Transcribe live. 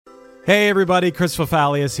Hey everybody, Chris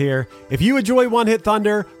Fafalius here. If you enjoy One Hit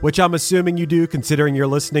Thunder, which I'm assuming you do considering you're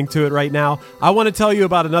listening to it right now, I want to tell you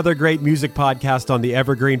about another great music podcast on the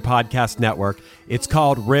Evergreen Podcast Network. It's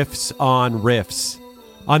called Riffs on Riffs.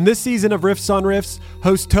 On this season of Riffs on Riffs,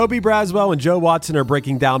 hosts Toby Braswell and Joe Watson are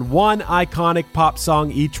breaking down one iconic pop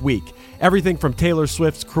song each week. Everything from Taylor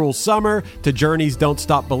Swift's Cruel Summer to Journey's Don't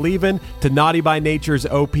Stop Believin' to Naughty by Nature's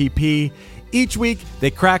OPP. Each week,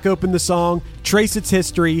 they crack open the song, trace its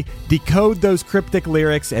history, decode those cryptic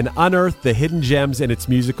lyrics, and unearth the hidden gems in its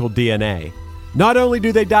musical DNA. Not only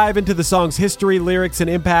do they dive into the song's history, lyrics, and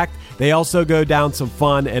impact, they also go down some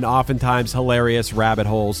fun and oftentimes hilarious rabbit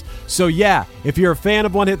holes. So yeah, if you're a fan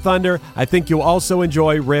of One Hit Thunder, I think you'll also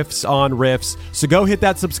enjoy Riffs on Riffs. So go hit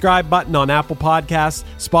that subscribe button on Apple Podcasts,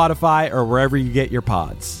 Spotify, or wherever you get your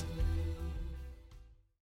pods.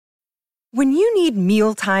 When you need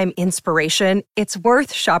mealtime inspiration, it's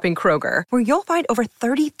worth shopping Kroger, where you'll find over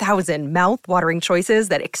 30,000 mouth-watering choices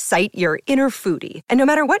that excite your inner foodie. And no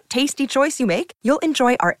matter what tasty choice you make, you'll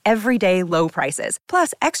enjoy our everyday low prices,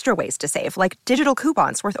 plus extra ways to save, like digital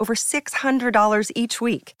coupons worth over $600 each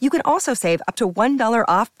week. You can also save up to $1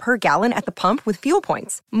 off per gallon at the pump with fuel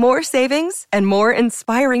points. More savings and more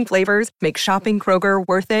inspiring flavors make shopping Kroger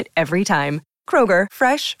worth it every time. Kroger,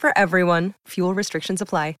 fresh for everyone. Fuel restrictions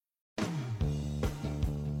apply.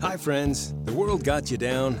 Hi, friends. The world got you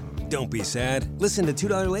down. Don't be sad. Listen to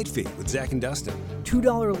 $2 Late Fee with Zach and Dustin.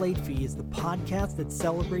 $2 Late Fee is the podcast that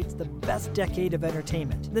celebrates the best decade of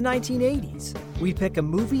entertainment, the 1980s. We pick a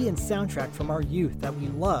movie and soundtrack from our youth that we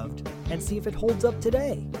loved and see if it holds up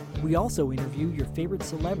today. We also interview your favorite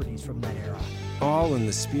celebrities from that era. All in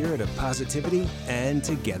the spirit of positivity and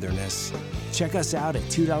togetherness. Check us out at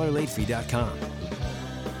 $2latefee.com.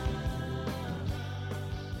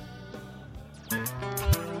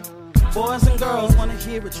 Boys and girls wanna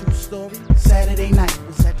hear a true story. Saturday night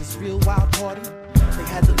was at this real wild party. They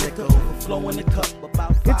had the liquor overflow in the cup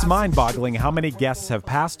about It's mind-boggling how many guests have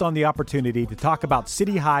passed on the opportunity to talk about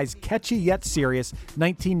City High's catchy yet serious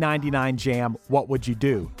 1999 jam, What Would You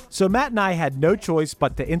Do? So Matt and I had no choice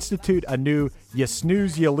but to institute a new You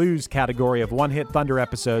Snooze, You Lose category of One Hit Thunder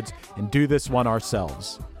episodes and do this one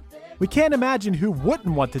ourselves. We can't imagine who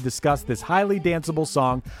wouldn't want to discuss this highly danceable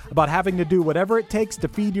song about having to do whatever it takes to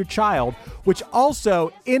feed your child, which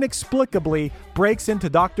also inexplicably breaks into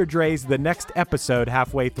Dr. Dre's The Next Episode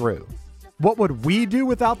halfway through. What would we do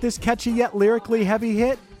without this catchy yet lyrically heavy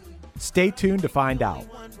hit? Stay tuned to find out.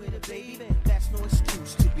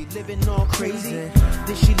 living all crazy.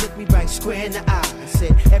 Then she looked me right square in the eye and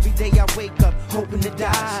said, every day I wake up hoping to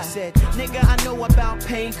die. She said, nigga, I know about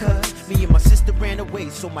pain, cause me and my sister ran away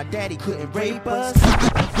so my daddy couldn't rape us.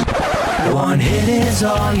 One hit is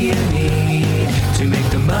all you need to make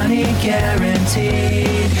the money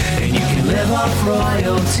guaranteed, and you can live off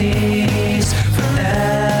royalties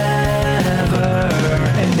forever.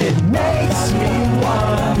 And it makes me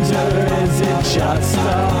wonder, is it just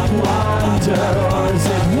a wonder, or is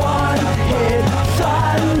it one hit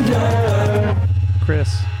thunder?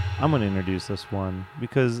 Chris, I'm going to introduce this one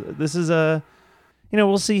because this is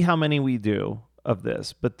we'll see how many we do of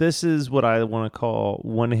this, but this is what I want to call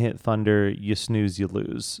one hit thunder, you snooze, you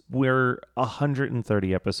lose. We're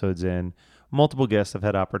 130 episodes in. Multiple guests have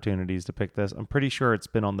had opportunities to pick this. I'm pretty sure it's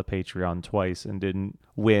been on the Patreon twice and didn't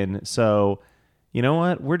win. So, you know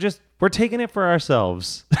what? We're taking it for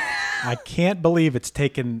ourselves. I can't believe it's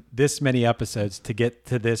taken this many episodes to get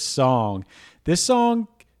to this song. This song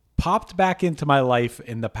popped back into my life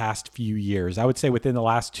in the past few years. I would say within the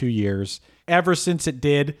last 2 years. Ever since it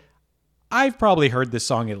did, I've probably heard this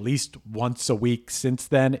song at least once a week since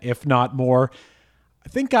then, if not more. I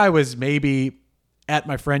think I was maybe at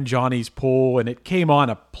my friend Johnny's pool and it came on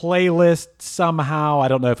a playlist somehow. I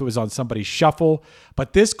don't know if it was on somebody's shuffle,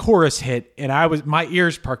 but this chorus hit and my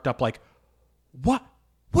ears perked up like, what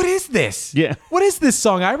is this? Yeah. What is this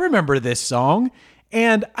song? I remember this song.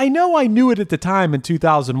 And I know I knew it at the time in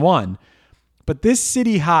 2001, but this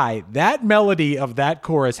City High, that melody of that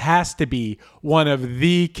chorus has to be one of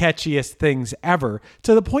the catchiest things ever,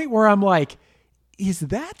 to the point where I'm like, is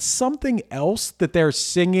that something else that they're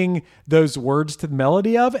singing those words to the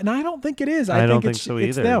melody of? And I don't think it is. I don't think so either.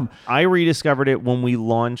 It's them. I rediscovered it when we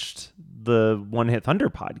launched the One Hit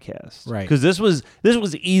Thunder podcast. Right. Because this was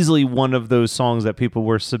easily one of those songs that people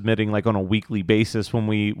were submitting like on a weekly basis when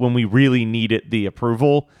we really needed the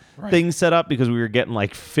approval thing set up, because we were getting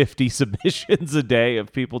like 50 submissions a day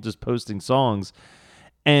of people just posting songs.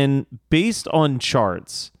 And based on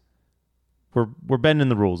charts, we're bending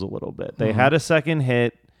the rules a little bit. They had a second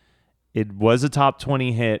hit. It was a top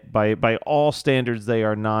 20 hit. By all standards, they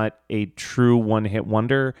are not a true one-hit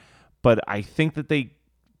wonder. But I think that they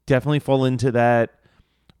definitely fall into that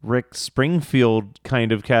Rick Springfield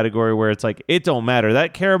kind of category where it's like, it don't matter.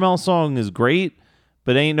 That Caramel song is great,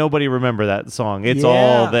 but ain't nobody remember that song. It's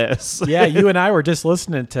all this. Yeah, you and I were just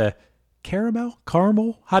listening to Caramel?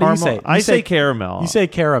 How do you say it? I say Caramel. You say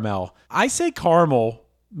Caramel. I say Caramel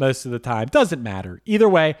most of the time. Doesn't matter. Either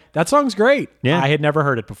way, that song's great. Yeah. I had never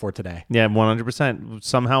heard it before today. Yeah, 100%.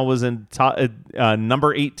 Somehow was in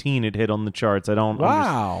number 18. It hit on the charts. I don't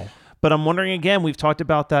Wow. But I'm wondering again, we've talked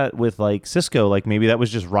about that with like Cisco. Like maybe that was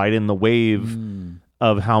just riding the wave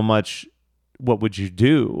of how much What Would You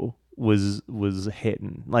Do was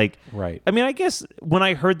hitting. Like, right. I mean, I guess when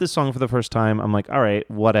I heard this song for the first time, I'm like, all right,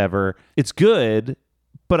 whatever. It's good,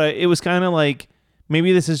 but it was kind of like,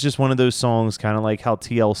 maybe this is just one of those songs, kind of like how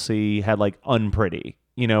TLC had like Unpretty,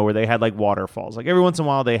 you know, where they had like waterfalls. Like every once in a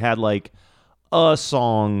while they had like a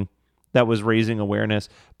song that was raising awareness.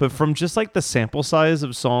 But from just like the sample size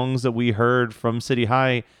of songs that we heard from City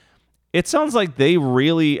High, it sounds like they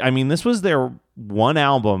really, I mean, this was their one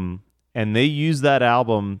album, and they used that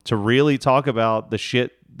album to really talk about the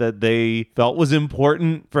shit that they felt was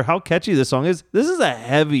important for how catchy this song is. This is a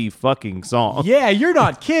heavy fucking song. Yeah, you're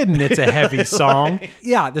not kidding. It's a heavy song.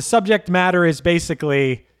 Yeah, the subject matter is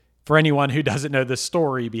basically, for anyone who doesn't know the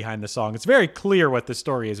story behind the song, it's very clear what the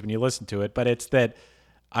story is when you listen to it, but it's that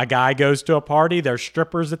a guy goes to a party, there's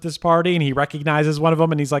strippers at this party, and he recognizes one of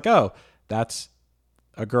them, and he's like, oh, that's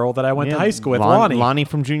a girl that I went to high school with, Lonnie. Lonnie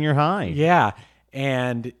from junior high. Yeah.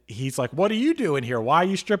 And he's like, what are you doing here? Why are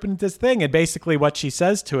you stripping at this thing? And basically what she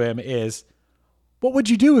says to him is, what would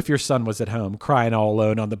you do if your son was at home crying all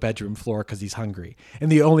alone on the bedroom floor because he's hungry?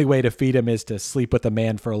 And the only way to feed him is to sleep with a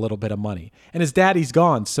man for a little bit of money. And his daddy's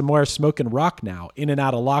gone somewhere smoking rock now, in and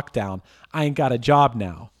out of lockdown. I ain't got a job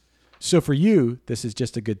now. So for you, this is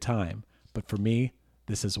just a good time. But for me,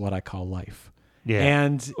 this is what I call life. Yeah.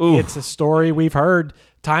 And it's a story we've heard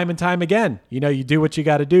time and time again. You know, you do what you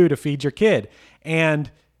got to do to feed your kid. And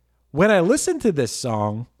when I listen to this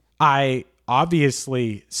song, I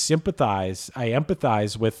obviously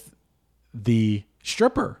empathize with the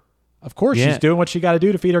stripper. Of course, she's doing what she got to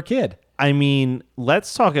do to feed her kid. I mean,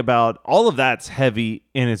 let's talk about all of that's heavy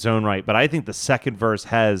in its own right, but I think the second verse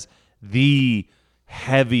has the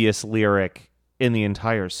heaviest lyric in the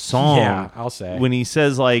entire song. Yeah, I'll say. When he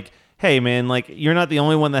says like, hey man, like you're not the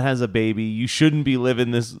only one that has a baby. You shouldn't be living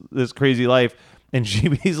this crazy life. And G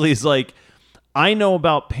Beasley's like, I know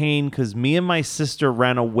about pain because me and my sister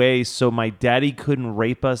ran away so my daddy couldn't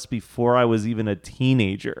rape us before I was even a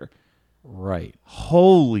teenager. Right.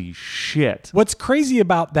 Holy shit. What's crazy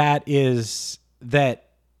about that is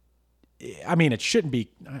that, I mean, I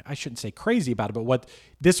shouldn't say crazy about it, but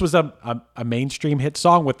this was a mainstream hit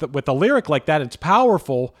song with a lyric like that. It's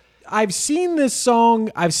powerful. I've seen this song,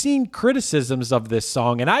 I've seen criticisms of this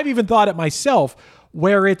song, and I've even thought it myself,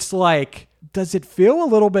 where it's like, does it feel a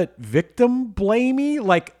little bit victim blamey,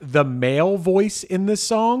 like the male voice in this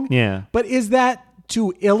song? Yeah. But is that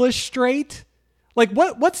to illustrate? Like,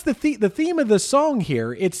 what's the theme of the song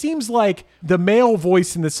here? It seems like the male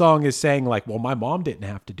voice in the song is saying like, well, my mom didn't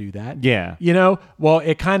have to do that. Yeah. You know? Well,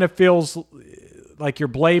 it kind of feels like you're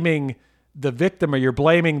blaming the victim or you're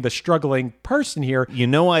blaming the struggling person here. You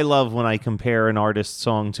know, I love when I compare an artist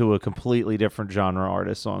song to a completely different genre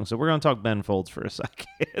artist song. So we're going to talk Ben Folds for a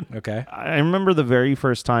second. Okay. I remember the very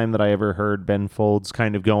first time that I ever heard Ben Folds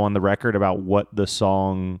kind of go on the record about what the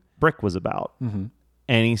song Brick was about. Mm-hmm.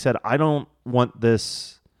 And he said, I don't want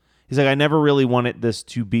this. He's like, I never really wanted this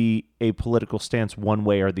to be a political stance one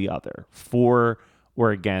way or the other, for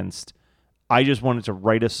or against. I just wanted to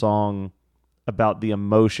write a song about the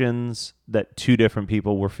emotions that two different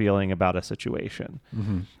people were feeling about a situation.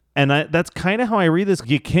 Mm-hmm. And that's kind of how I read this.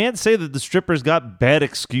 You can't say that the stripper's got bad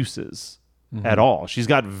excuses at all. She's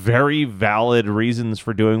got very valid reasons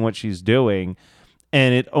for doing what she's doing.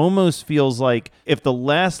 And it almost feels like if the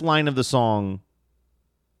last line of the song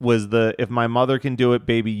was if my mother can do it,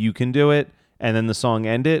 baby, you can do it, and then the song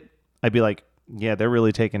ended, I'd be like, yeah, they're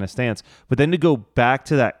really taking a stance. But then to go back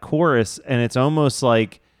to that chorus, and it's almost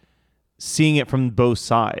like seeing it from both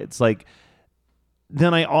sides. Like,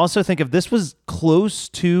 then I also think if this was close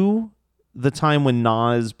to the time when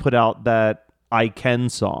Nas put out that I Can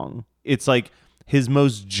song, it's like his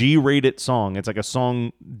most G-rated song. It's like a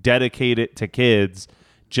song dedicated to kids,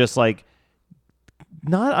 just like,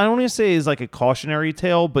 not, I don't want to say is like a cautionary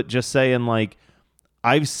tale, but just saying like,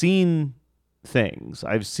 I've seen things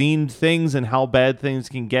and how bad things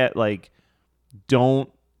can get. Like, don't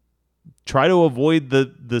try to avoid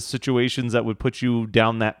the situations that would put you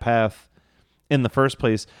down that path in the first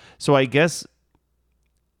place. So I guess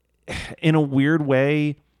in a weird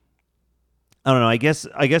way, I don't know. I guess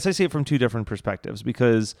I see it from two different perspectives,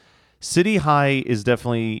 because City High is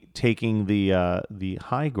definitely taking the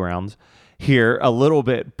high ground here a little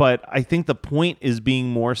bit, but I think the point is being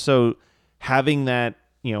more so having that,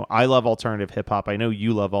 I love alternative hip hop. I know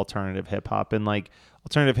you love alternative hip hop, and like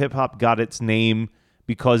alternative hip hop got its name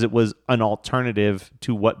because it was an alternative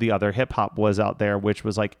to what the other hip hop was out there, which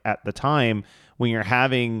was like at the time when you're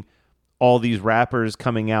having all these rappers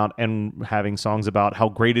coming out and having songs about how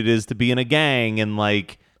great it is to be in a gang, and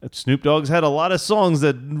like Snoop Dogg's had a lot of songs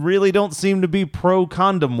that really don't seem to be pro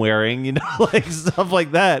condom wearing, like stuff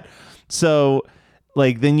like that. So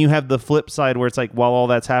like then you have the flip side where it's like, while all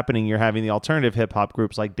that's happening, you're having the alternative hip hop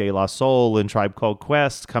groups like De La Soul and Tribe Called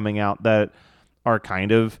Quest coming out that are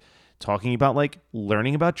kind of talking about like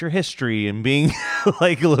learning about your history and being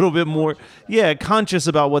like a little bit more, conscious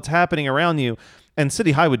about what's happening around you. And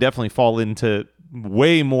City High would definitely fall into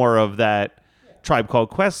way more of that Tribe Called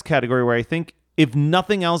Quest category, where I think if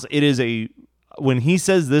nothing else, it is when he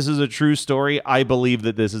says this is a true story, I believe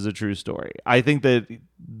that this is a true story. I think that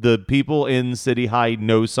the people in City High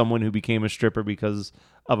know someone who became a stripper because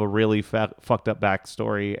of a really fucked up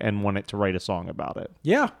backstory and wanted to write a song about it.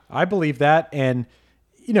 Yeah, I believe that. And,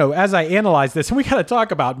 as I analyze this, and we got to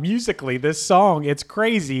talk about musically, this song, it's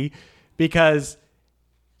crazy because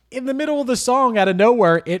in the middle of the song, out of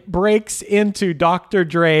nowhere, it breaks into Dr.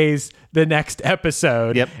 Dre's The Next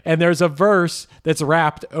Episode. Yep. And there's a verse that's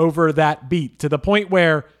rapped over that beat to the point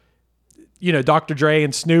where, Dr. Dre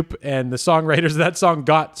and Snoop and the songwriters of that song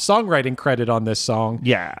got songwriting credit on this song.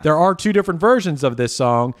 Yeah. There are two different versions of this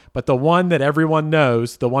song, but the one that everyone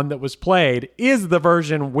knows, the one that was played, is the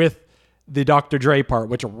version with the Dr. Dre part,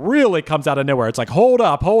 which really comes out of nowhere. It's like, hold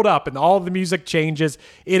up, and all the music changes.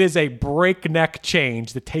 It is a breakneck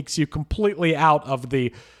change that takes you completely out of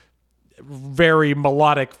the very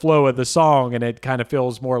melodic flow of the song, and it kind of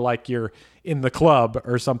feels more like you're in the club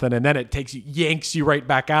or something, and then it yanks you right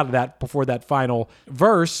back out of that before that final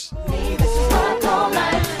verse.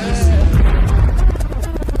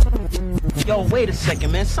 Yo, wait a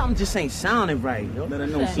second, man. Something just ain't sounding right, yo.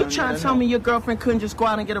 You trying to tell me your girlfriend couldn't just go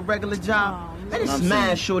out and get a regular job? Man, it's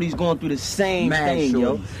mad shorty's going through the same thing,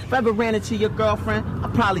 yo. If I ever ran into your girlfriend,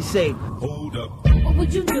 I'd probably say, hold up. What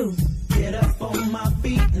would you do? Get up on my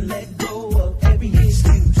feet and let go of every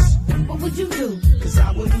excuse. What would you do? Cause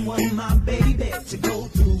I wouldn't want my baby to go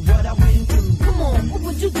through what I went through. Come on, what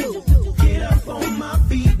would you do? Get up on my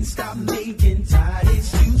feet and stop making tired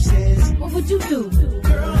excuses. What would you do?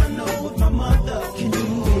 Girl, I know if my mother can do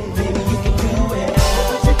it, baby, you can do it.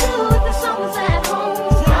 What would you do if the song was at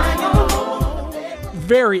home?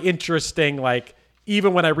 Very interesting. Like,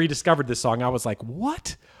 even when I rediscovered this song, I was like,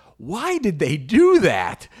 what? Why did they do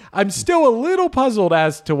that? I'm still a little puzzled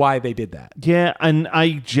as to why they did that. Yeah, and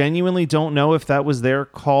I genuinely don't know if that was their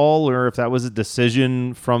call or if that was a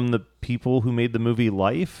decision from the people who made the movie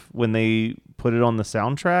Life when they put it on the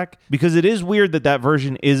soundtrack. Because it is weird that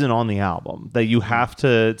version isn't on the album. That you have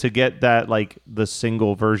to get that, like, the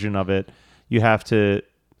single version of it, you have to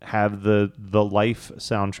have the Life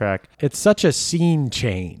soundtrack. It's such a scene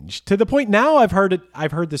change to the point now I've heard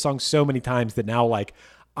the song so many times that now, like,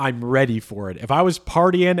 I'm ready for it. If I was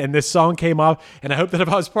partying and this song came up, and I hope that if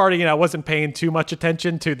I was partying, I wasn't paying too much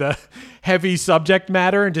attention to the heavy subject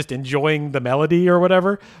matter and just enjoying the melody or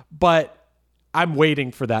whatever, but I'm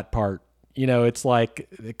waiting for that part. It's like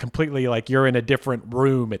completely like you're in a different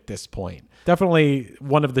room at this point. Definitely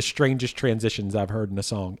one of the strangest transitions I've heard in a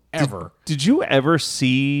song ever. Did you ever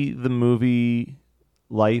see the movie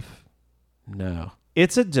Life? No.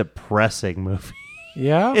 It's a depressing movie.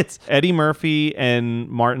 Yeah? It's Eddie Murphy and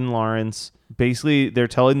Martin Lawrence. Basically, they're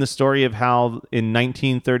telling the story of how in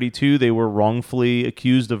 1932 they were wrongfully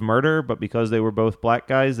accused of murder, but because they were both black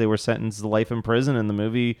guys, they were sentenced to life in prison, and the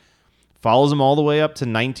movie follows them all the way up to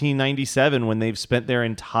 1997 when they've spent their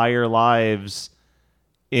entire lives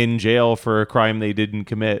in jail for a crime they didn't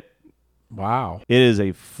commit. Wow. It is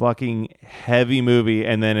a fucking heavy movie,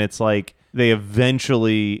 and then it's like they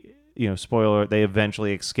eventually, spoiler, they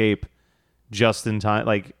eventually escape just in time,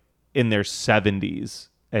 like in their 70s,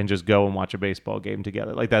 and just go and watch a baseball game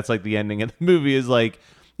together. Like that's like the ending of the movie is like,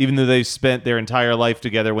 even though they've spent their entire life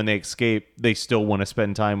together, when they escape, they still want to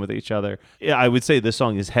spend time with each other. Yeah, I would say this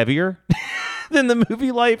song is heavier than the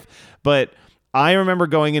movie Life, but I remember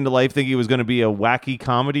going into Life thinking it was going to be a wacky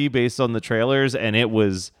comedy based on the trailers, and it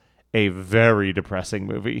was a very depressing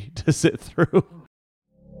movie to sit through.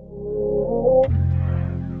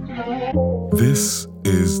 This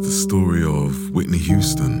is the story of Whitney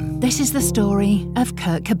Houston, This is the story of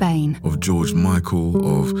Kurt Cobain, of George Michael,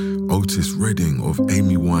 of Otis Redding, of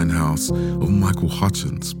Amy Winehouse, of Michael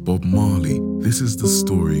Hutchence, Bob Marley. This is the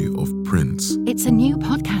story of Prince, It's a new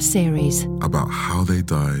podcast series. about how they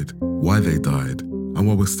died, why they died, and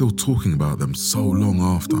why we're still talking about them so long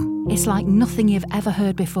after. It's like nothing you've ever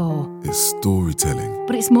heard before. It's storytelling.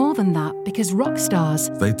 But it's more than that, because rock stars,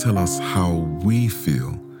 They tell us how we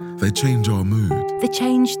feel. They change our mood, they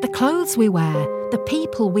change the clothes we wear, the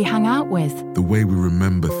people we hang out with. the way we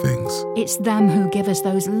remember things. It's them who give us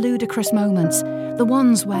those ludicrous moments, the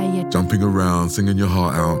ones where you... Jumping around, singing your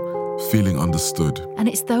heart out, feeling understood. And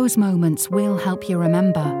it's those moments we'll help you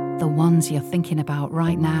remember, the ones you're thinking about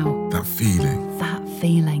right now. That feeling That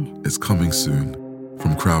feeling. is coming soon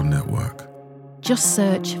from Crowd Network. Just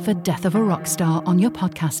search for Death of a Rock Star on your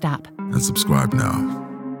podcast app. And subscribe now.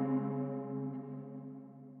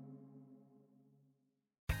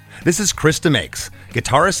 This is Krista Makes,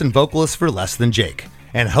 guitarist and vocalist for Less Than Jake,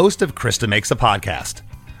 and host of Krista Makes a Podcast,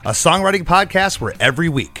 a songwriting podcast where every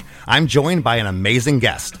week I'm joined by an amazing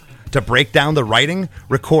guest to break down the writing,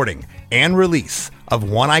 recording, and release of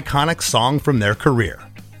one iconic song from their career.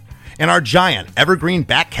 In our giant evergreen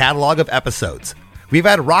back catalog of episodes, we've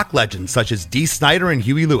had rock legends such as Dee Snider and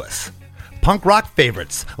Huey Lewis, punk rock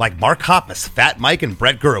favorites like Mark Hoppus, Fat Mike, and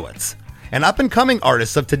Brett Gurewitz, and up-and-coming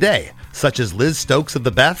artists of today such as Liz Stokes of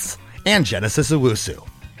the Beths and Genesis Owusu.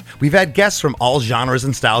 We've had guests from all genres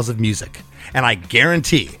and styles of music, and I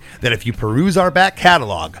guarantee that if you peruse our back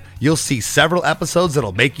catalog, you'll see several episodes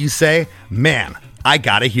that'll make you say, man, I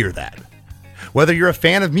gotta hear that. Whether you're a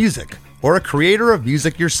fan of music or a creator of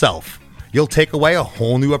music yourself, you'll take away a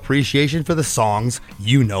whole new appreciation for the songs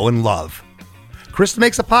you know and love. Krista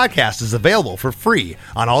Makes a Podcast is available for free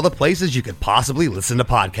on all the places you could possibly listen to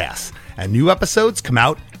podcasts, and new episodes come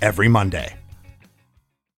out every Monday.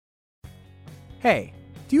 Hey,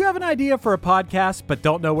 do you have an idea for a podcast but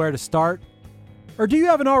don't know where to start? Or do you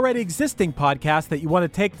have an already existing podcast that you want to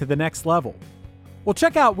take to the next level? Well,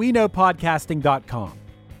 check out WeKnowPodcasting.com.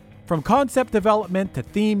 From concept development to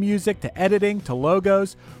theme music to editing to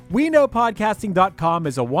logos, WeKnowPodcasting.com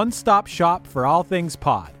is a one-stop shop for all things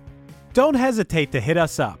pod. Don't hesitate to hit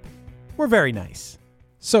us up. We're very nice.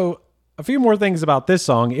 So, a few more things about this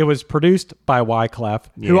song. It was produced by Wyclef,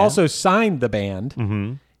 who also signed the band.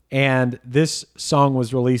 Mm-hmm. And this song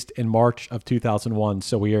was released in March of 2001.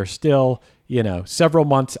 So we are still, several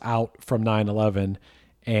months out from 9/11.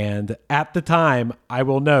 And at the time, I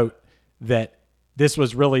will note that this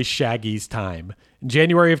was really Shaggy's time. In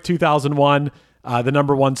January of 2001, the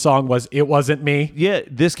number one song was It Wasn't Me. Yeah,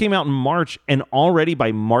 this came out in March, and already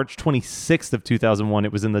by March 26th of 2001,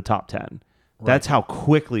 it was in the top 10. That's how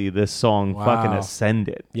quickly this song fucking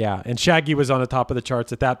ascended. Yeah, and Shaggy was on the top of the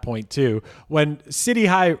charts at that point, too. When City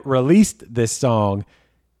High released this song,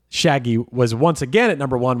 Shaggy was once again at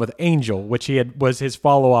number one with Angel, which was his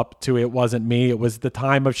follow-up to It Wasn't Me. It was the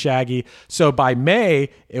time of Shaggy. So by May,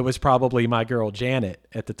 it was probably My Girl Janet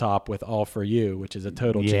at the top with All For You, which is a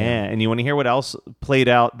total jam. Yeah, and you want to hear what else played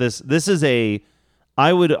out? This is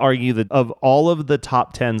I would argue that of all of the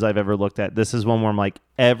top 10s I've ever looked at, this is one where I'm like,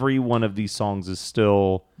 every one of these songs is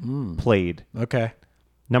still played. Okay.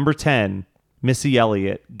 Number 10, Missy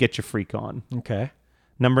Elliott, Get Your Freak On. Okay.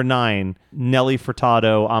 Number 9, Nelly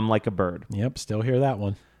Furtado, I'm Like a Bird. Yep, still hear that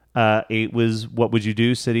one. 8 was What Would You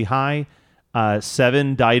Do, City High.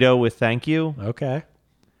 7, Dido with Thank You. Okay.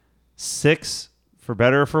 6, For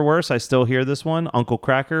Better or For Worse, I still hear this one. Uncle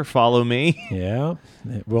Cracker, Follow Me. Yeah,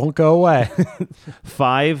 it won't go away.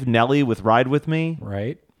 5, Nelly with Ride With Me.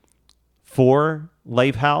 Right. 4,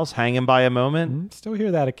 Lifehouse, Hanging by a Moment. Still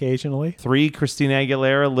hear that occasionally. 3, Christina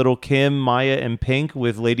Aguilera, Little Kim, Maya, and Pink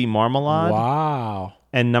with Lady Marmalade. Wow.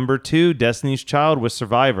 And number 2, Destiny's Child with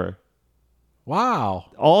Survivor. Wow.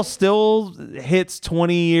 All still hits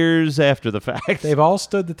 20 years after the fact. They've all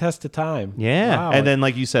stood the test of time. Yeah. Wow. And then,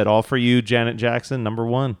 like you said, All For You, Janet Jackson, number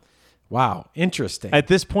 1. Wow. Interesting. At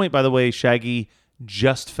this point, by the way, Shaggy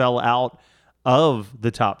just fell out of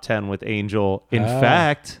the top 10 with Angel. In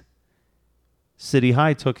fact, City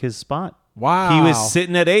High took his spot. Wow. He was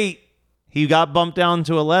sitting at 8. He got bumped down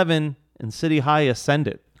to 11, and City High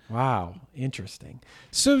ascended. Wow. Interesting.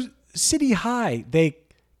 So City High, they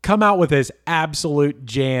come out with this absolute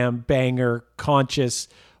jam, banger, conscious,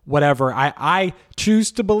 whatever. I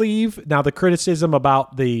choose to believe. Now, the criticism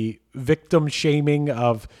about the victim shaming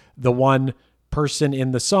of the one person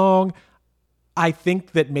in the song, I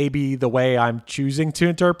think that maybe the way I'm choosing to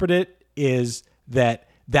interpret it is that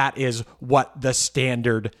is what the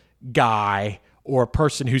standard guy or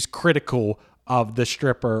person who's critical of the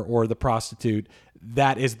stripper or the prostitute,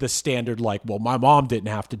 that is the standard, like, well, my mom didn't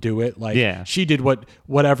have to do it. Like, Yeah. she did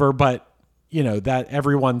whatever, but, you know, that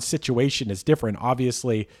everyone's situation is different.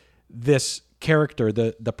 Obviously, this character,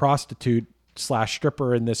 the prostitute /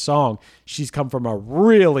 stripper in this song, she's come from a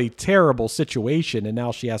really terrible situation, and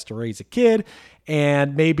now she has to raise a kid,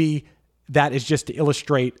 and maybe that is just to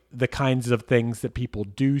illustrate the kinds of things that people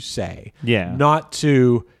do say. Yeah. Not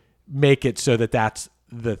to make it so that that's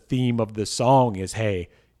the theme of the song is, hey,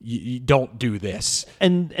 you don't do this.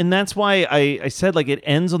 And that's why I said, like, it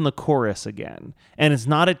ends on the chorus again, and it's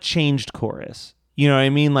not a changed chorus. You know what I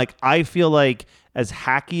mean? Like, I feel like as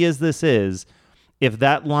hacky as this is, if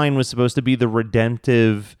that line was supposed to be the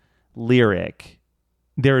redemptive lyric,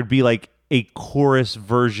 there would be like a chorus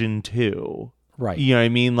version too. Right. You know what I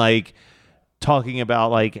mean? Like talking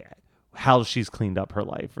about like how she's cleaned up her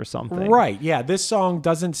life or something. Right. Yeah. This song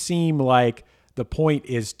doesn't seem like the point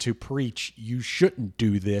is to preach you shouldn't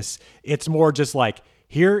do this. It's more just like,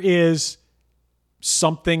 here is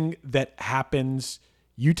something that happens.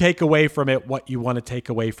 You take away from it what you want to take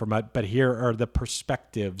away from it, but here are the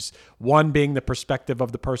perspectives. One being the perspective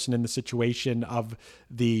of the person in the situation, of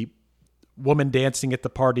the woman dancing at the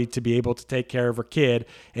party to be able to take care of her kid.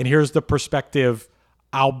 And here's the perspective,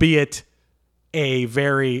 albeit a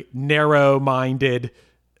very narrow-minded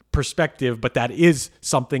perspective, but that is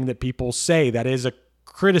something that people say. That is a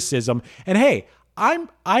criticism. And hey,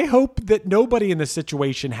 I hope that nobody in this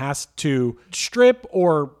situation has to strip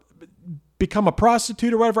or become a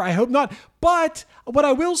prostitute or whatever. I hope not. But what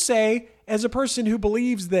I will say, as a person who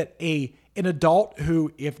believes that an adult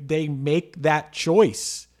who, if they make that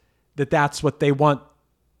choice, that's what they want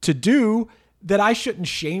to do, that I shouldn't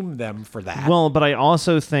shame them for that. Well, but I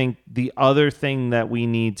also think the other thing that we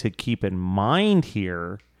need to keep in mind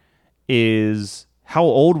here is how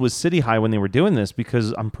old was City High when they were doing this?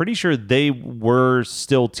 Because I'm pretty sure they were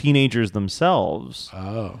still teenagers themselves.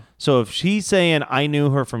 Oh. So if she's saying, I knew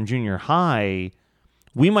her from junior high,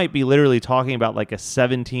 we might be literally talking about like a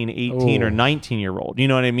 17, 18, or 19-year-old. You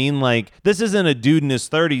know what I mean? Like, this isn't a dude in his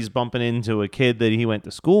 30s bumping into a kid that he went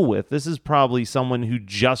to school with. This is probably someone who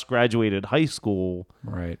just graduated high school,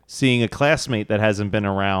 right? Seeing a classmate that hasn't been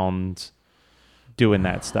around doing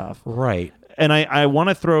that stuff. Right. And I want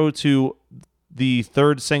to throw to the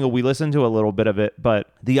third single. We listened to a little bit of it,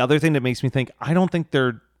 but the other thing that makes me think, I don't think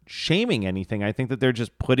they're shaming anything. I think that they're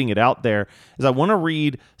just putting it out there. Is I want to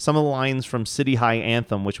read some of the lines from City High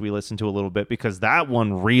Anthem, which we listened to a little bit, because that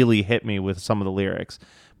one really hit me with some of the lyrics.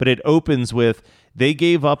 But it opens with, they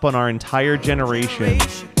gave up on our entire generation.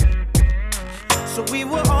 So we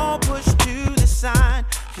were all pushed to the side,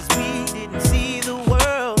 cause we didn't see the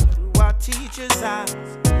world through our teacher's eyes.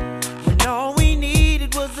 When all we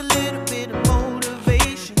needed was a little bit of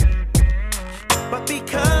motivation. But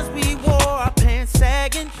because we wore our pants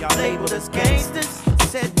sagging, y'all labeled us gangsters,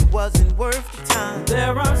 said it wasn't worth the time.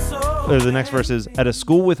 There are so The next verse is, at a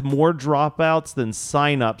school with more dropouts than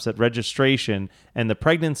sign-ups at registration, and the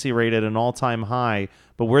pregnancy rate at an all-time high,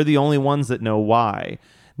 but we're the only ones that know why.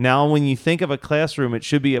 Now, when you think of a classroom, it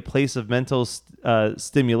should be a place of mental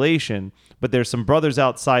stimulation, but there's some brothers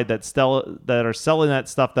outside that are selling that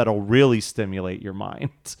stuff that'll really stimulate your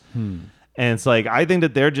mind. And it's like, I think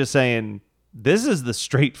that they're just saying, this is the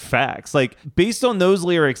straight facts. Like, based on those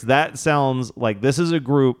lyrics, that sounds like this is a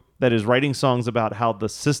group that is writing songs about how the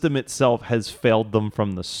system itself has failed them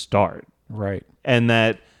from the start. Right. And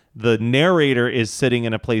that the narrator is sitting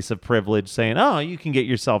in a place of privilege saying, oh, you can get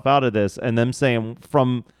yourself out of this. And them saying,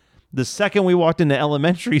 from the second we walked into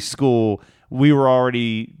elementary school, we were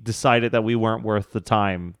already decided that we weren't worth the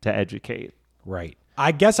time to educate. Right.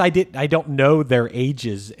 I guess I don't know their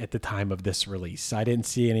ages at the time of this release. I didn't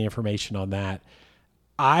see any information on that.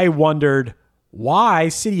 I wondered why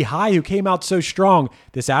City High, who came out so strong,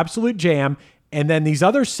 this absolute jam, and then these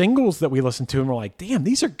other singles that we listened to and were like, damn,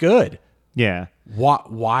 these are good. Yeah.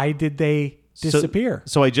 Why did they disappear?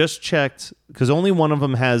 So I just checked, because only one of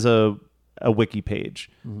them has a wiki page.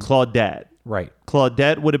 Claudette. Right.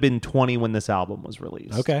 Claudette would have been 20 when this album was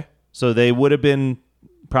released. Okay. So they would have been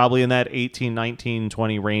probably in that 18, 19,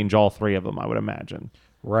 20 range, all three of them, I would imagine.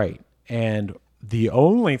 Right. And the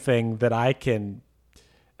only thing that I can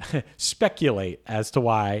speculate as to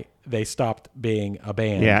why they stopped being a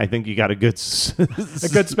band. Yeah, I think you got a good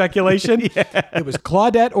speculation. Yeah. It was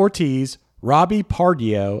Claudette Ortiz, Robbie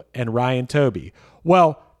Pardio, and Ryan Toby.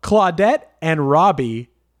 Well, Claudette and Robbie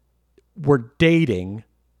were dating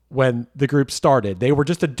when the group started. They were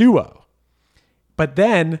just a duo. But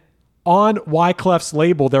then on Wyclef's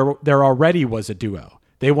label, there already was a duo.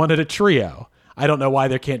 They wanted a trio. I don't know why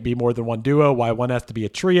there can't be more than one duo, why one has to be a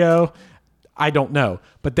trio. I don't know.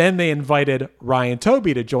 But then they invited Ryan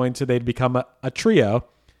Toby to join so they'd become a trio.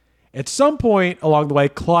 At some point along the way,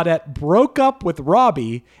 Claudette broke up with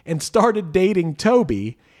Robbie and started dating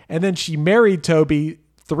Toby. And then she married Toby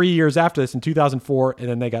 3 years after this in 2004. And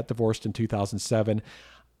then they got divorced in 2007.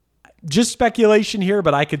 Just speculation here,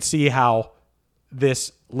 but I could see how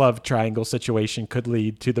this love triangle situation could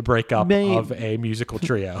lead to the breakup of a musical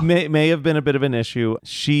trio. May have been a bit of an issue.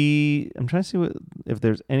 I'm trying to see if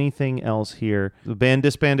there's anything else here. The band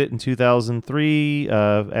disbanded in 2003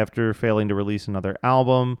 after failing to release another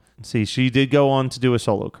album. See, she did go on to do a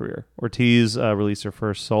solo career. Ortiz released her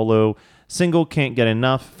first solo single, Can't Get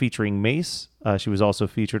Enough, featuring Mace. She was also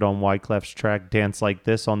featured on Wyclef's track Dance Like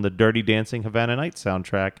This on the Dirty Dancing Havana Nights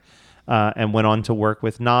soundtrack, and went on to work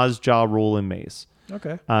with Nas, Ja Rule, and Mace.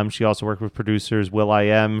 Okay. She also worked with producers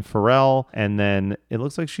Will.i.am, Pharrell, and then it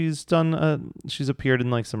looks like she's appeared in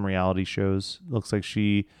like some reality shows. Looks like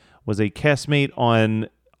she was a castmate on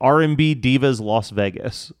R&B Divas Las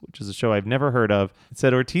Vegas, which is a show I've never heard of. It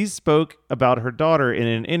said Ortiz spoke about her daughter in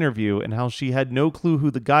an interview and how she had no clue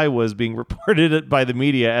who the guy was being reported by the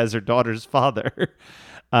media as her daughter's father.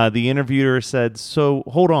 The interviewer said, "So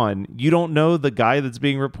hold on, you don't know the guy that's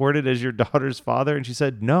being reported as your daughter's father?" And she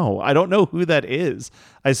said, "No, I don't know who that is.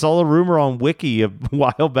 I saw a rumor on Wiki a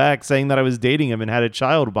while back saying that I was dating him and had a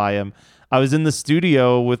child by him. I was in the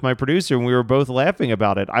studio with my producer and we were both laughing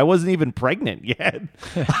about it. I wasn't even pregnant yet."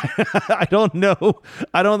 I don't know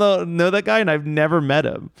that guy, and I've never met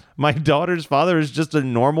him. My daughter's father is just a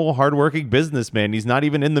normal, hardworking businessman. He's not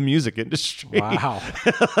even in the music industry. Wow.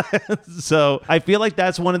 So I feel like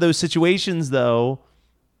that's one of those situations, though,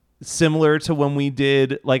 similar to when we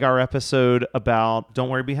did like our episode about Don't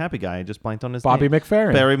Worry Be Happy Guy. I just blanked on his Bobby name.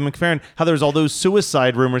 McFerrin. Barry McFerrin. How there's all those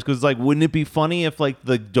suicide rumors because like, wouldn't it be funny if like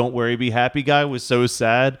the Don't Worry Be Happy Guy was so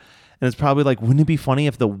sad? And it's probably like, wouldn't it be funny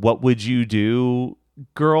if the What Would You Do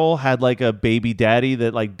girl had like a baby daddy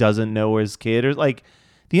that like doesn't know his kid? Or like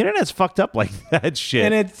the internet's fucked up like that shit.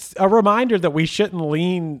 And it's a reminder that we shouldn't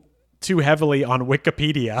lean too heavily on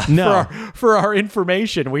Wikipedia for our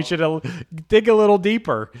information. We should dig a little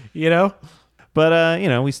deeper, you know? But,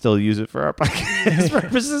 we still use it for our podcast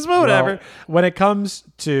purposes, but whatever. Well, when it comes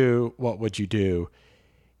to What Would You Do,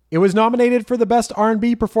 it was nominated for the Best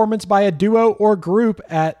R&B Performance by a Duo or Group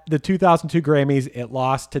at the 2002 Grammys. It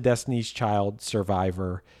lost to Destiny's Child,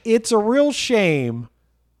 Survivor. It's a real shame,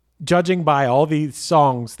 judging by all these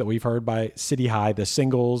songs that we've heard by City High, the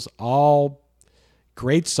singles, all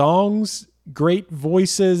great songs, great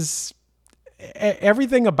voices,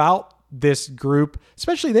 everything about this group,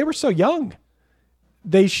 especially they were so young.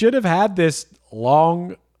 They should have had this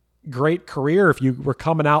long, great career if you were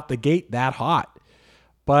coming out the gate that hot.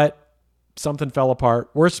 But something fell apart.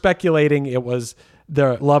 We're speculating it was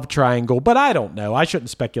the love triangle, but I don't know. I shouldn't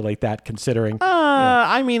speculate that considering.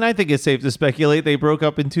 I mean, I think it's safe to speculate they broke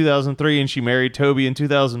up in 2003 and she married Toby in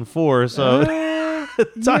 2004. So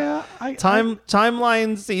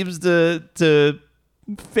timeline seems to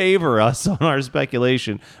favor us on our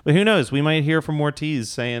speculation. But who knows? We might hear from Ortiz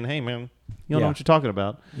saying, "Hey, man, you don't know what you're talking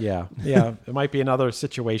about." Yeah. It might be another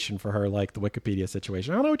situation for her, like the Wikipedia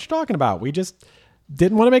situation. I don't know what you're talking about. We just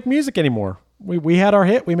didn't want to make music anymore. We had our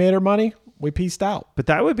hit. We made our money. We pieced out. But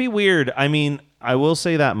that would be weird. I mean, I will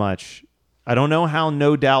say that much. I don't know how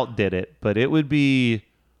No Doubt did it, but it would be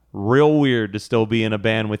real weird to still be in a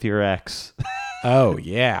band with your ex. Oh,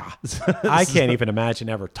 yeah. I can't even imagine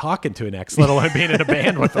ever talking to an ex, let alone being in a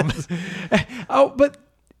band with them. But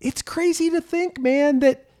it's crazy to think, man,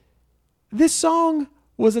 that this song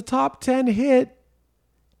was a top 10 hit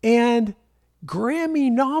and Grammy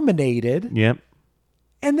nominated. Yep.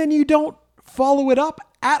 And then you don't follow it up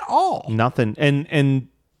at all. Nothing. And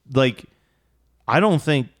like, I don't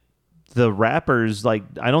think the rappers, like,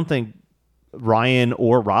 I don't think Ryan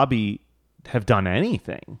or Robbie have done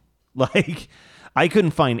anything. Like, I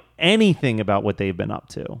couldn't find anything about what they've been up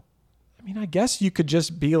to. I mean, I guess you could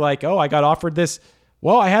just be like, oh, I got offered this.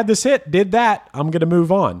 Well, I had this hit, did that. I'm going to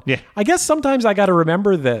move on. Yeah. I guess sometimes I got to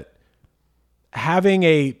remember that having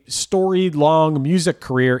a storied long music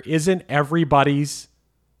career isn't everybody's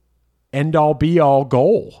end all be all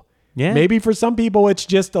goal. Yeah. Maybe for some people, it's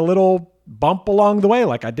just a little bump along the way.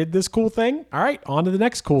 Like, I did this cool thing. All right, on to the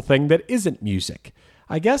next cool thing that isn't music.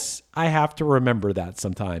 I guess I have to remember that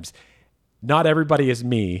sometimes. Not everybody is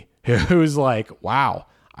me who's like, wow,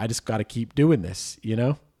 I just got to keep doing this, you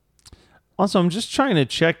know? Also, I'm just trying to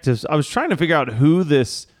check this. I was trying to figure out who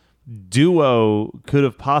this duo could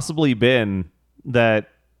have possibly been that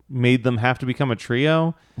made them have to become a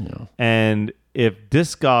trio. Yeah. And if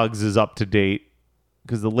Discogs is up to date,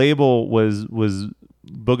 because the label was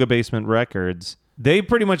Booga Basement Records, they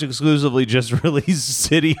pretty much exclusively just released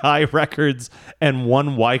City High records and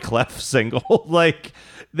one Wyclef single. Like,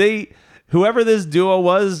 whoever this duo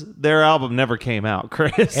was, their album never came out,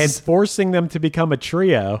 Chris. And forcing them to become a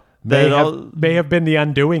trio may have been the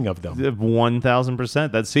undoing of them.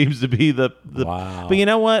 1,000%. That seems to be the wow. But you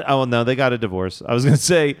know what? Oh, no, they got a divorce. I was going to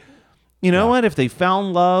say, you know what? If they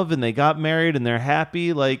found love and they got married and they're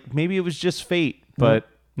happy, like, maybe it was just fate. But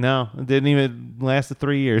no, it didn't even last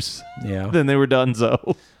 3 years. Yeah. Then they were done,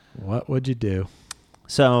 so. What would you do?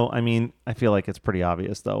 So, I mean, I feel like it's pretty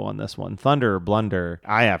obvious, though, on this one. Thunder or Blunder,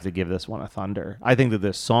 I have to give this one a thunder. I think that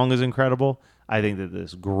this song is incredible. I think that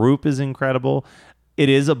this group is incredible. It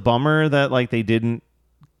is a bummer that, like, they didn't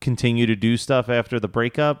continue to do stuff after the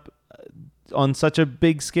breakup on such a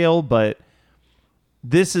big scale, but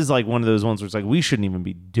this is, like, one of those ones where it's like, we shouldn't even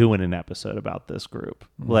be doing an episode about this group.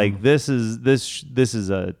 Mm-hmm. Like, this is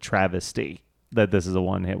a travesty that this is a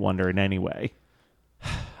one-hit wonder in any way.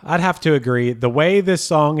 I'd have to agree. The way this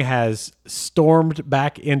song has stormed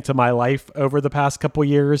back into my life over the past couple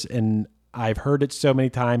years, and I've heard it so many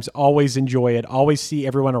times, always enjoy it, always see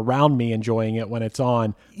everyone around me enjoying it when it's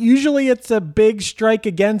on. Usually it's a big strike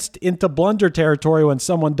against into blunder territory when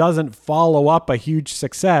someone doesn't follow up a huge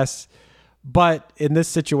success. But in this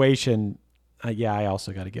situation, I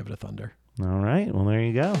also got to give it a thunder. All right. Well, there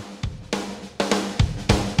you go.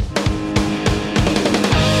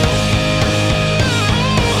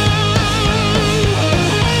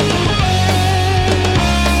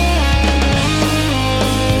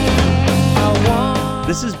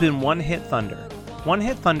 This has been One Hit Thunder. One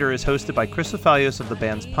Hit Thunder is hosted by Chris Afalios of the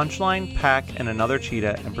bands Punchline, Pack, and Another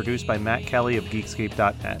Cheetah, and produced by Matt Kelly of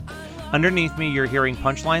Geekscape.net. Underneath me, you're hearing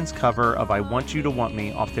Punchline's cover of I Want You to Want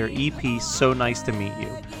Me off their EP So Nice to Meet You.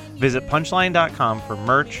 Visit punchline.com for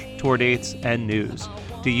merch, tour dates, and news.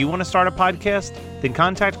 Do you want to start a podcast? Then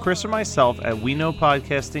contact Chris or myself at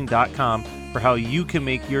weknowpodcasting.com for how you can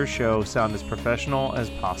make your show sound as professional as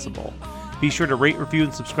possible. Be sure to rate, review,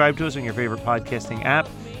 and subscribe to us on your favorite podcasting app,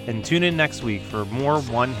 and tune in next week for more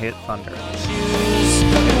One Hit Thunder. Put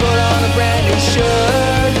on a brand new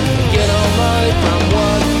shirt, get on money from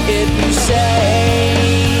work if you say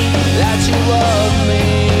that you love me.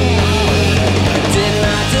 Didn't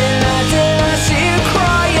I see you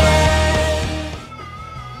crying?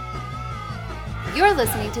 You're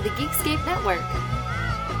listening to the Geekscape Network.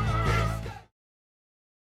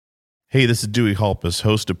 Hey, this is Dewey Halpus,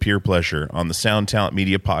 host of Peer Pleasure on the Sound Talent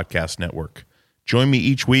Media Podcast Network. Join me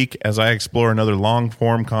each week as I explore another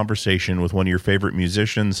long-form conversation with one of your favorite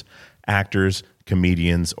musicians, actors,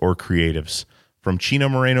 comedians, or creatives. From Chino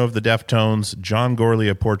Moreno of the Deftones, John Gorley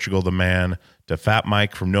of Portugal the Man, to Fat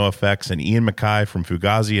Mike from NoFX and Ian MacKaye from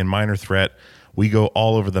Fugazi and Minor Threat, we go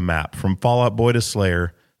all over the map. From Fall Out Boy to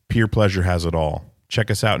Slayer, Peer Pleasure has it all.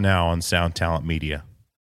 Check us out now on Sound Talent Media.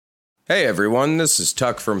 Hey everyone, this is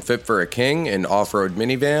Tuck from Fit for a King and Off-Road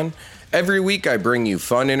Minivan. Every week I bring you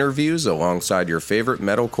fun interviews alongside your favorite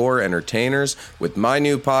metalcore entertainers with my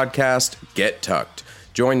new podcast, Get Tucked.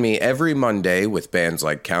 Join me every Monday with bands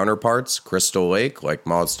like Counterparts, Crystal Lake, like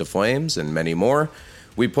Moths to Flames, and many more.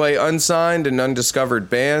 We play unsigned and undiscovered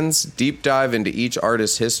bands, deep dive into each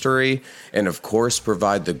artist's history, and of course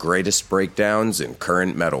provide the greatest breakdowns in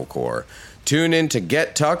current metalcore. Tune in to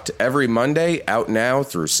Get Tucked every Monday, out now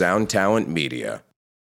through Sound Talent Media.